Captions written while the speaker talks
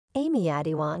Aimee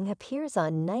appears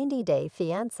on 90 Day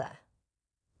Fiancé.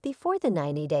 Before the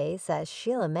 90 days as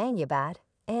Sheila Manubat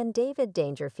and David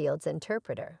Dangerfield's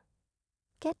interpreter.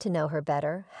 Get to know her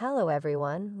better. Hello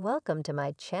everyone, welcome to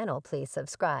my channel. Please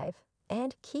subscribe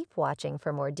and keep watching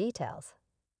for more details.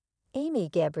 Aimee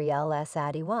Gabrielle S.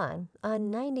 Adiwan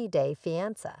on 90 Day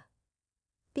Fiancé.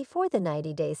 Before the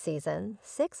 90-day season,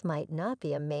 Six might not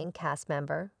be a main cast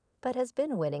member, but has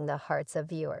been winning the hearts of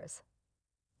viewers.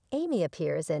 Aimee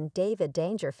appears in David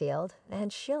Dangerfield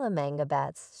and Sheila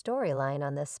Manubat's storyline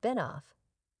on the spin-off.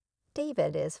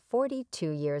 David is 42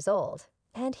 years old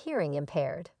and hearing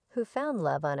impaired, who found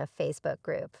love on a Facebook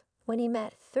group when he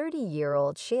met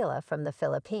 30-year-old Sheila from the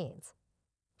Philippines.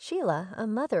 Sheila, a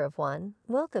mother of one,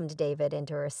 welcomed David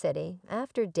into her city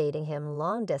after dating him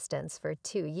long distance for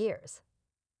 2 years.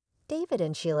 David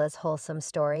and Sheila's wholesome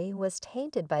story was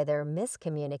tainted by their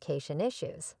miscommunication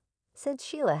issues, since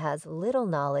Sheila has little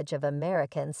knowledge of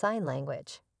American Sign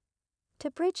Language.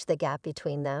 To bridge the gap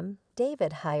between them,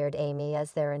 David hired Aimee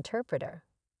as their interpreter.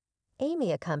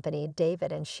 Aimee accompanied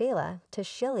David and Sheila to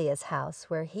Sheila's house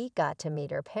where he got to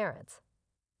meet her parents.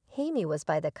 Aimee was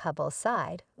by the couple's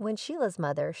side when Sheila's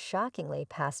mother shockingly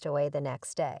passed away the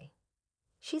next day.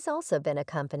 She's also been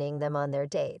accompanying them on their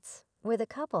dates, where the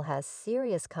couple has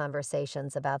serious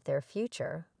conversations about their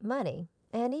future, money,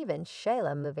 and even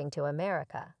Sheila moving to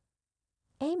America.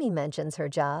 Aimee mentions her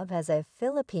job as a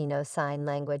Filipino Sign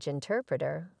Language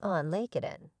interpreter on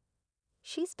LinkedIn.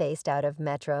 She's based out of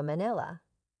Metro Manila.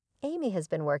 Aimee has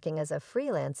been working as a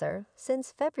freelancer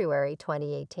since February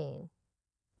 2018.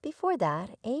 Before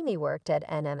that, Aimee worked at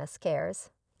NMS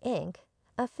Cares, Inc.,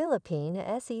 a Philippine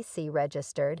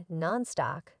SEC-registered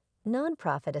non-stock,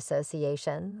 non-profit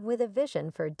association with a vision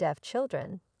for deaf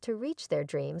children to reach their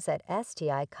dreams at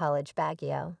STI College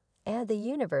Baguio and the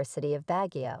University of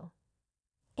Baguio.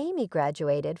 Aimee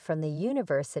graduated from the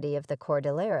University of the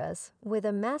Cordilleras with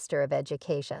a Master of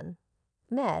Education,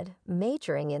 Med,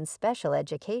 majoring in Special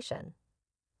Education.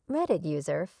 Reddit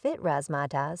user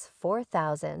FitRasmatas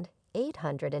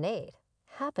 4808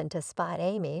 happened to spot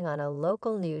Aimee on a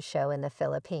local news show in the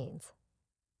Philippines.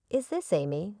 "Is this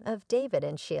Aimee of David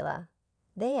and Sheila?"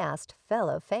 they asked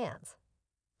fellow fans.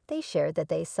 They shared that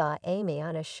they saw Aimee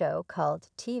on a show called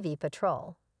TV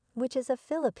Patrol, which is a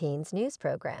Philippines news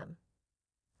program.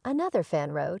 Another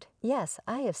fan wrote, "Yes,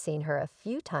 I have seen her a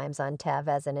few times on TEV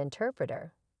as an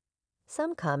interpreter."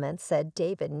 Some comments said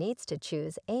David needs to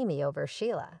choose Aimee over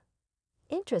Sheila.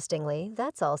 Interestingly,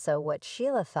 that's also what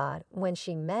Sheila thought when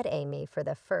she met Aimee for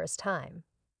the first time.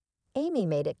 Aimee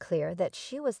made it clear that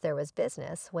she was there was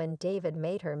business when David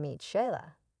made her meet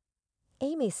Sheila.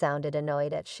 Aimee sounded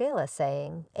annoyed at Sheila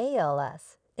saying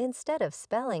ALS instead of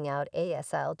spelling out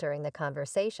ASL during the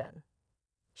conversation.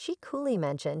 She coolly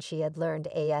mentioned she had learned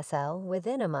ASL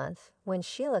within a month when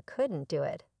Sheila couldn't do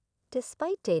it,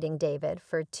 despite dating David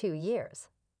for 2 years.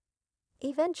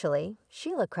 Eventually,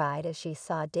 Sheila cried as she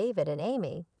saw David and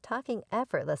Aimee talking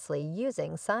effortlessly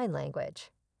using sign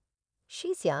language.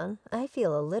 "She's young, I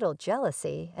feel a little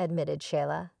jealousy," admitted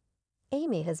Sheila.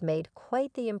 Aimee has made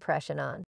quite the impression on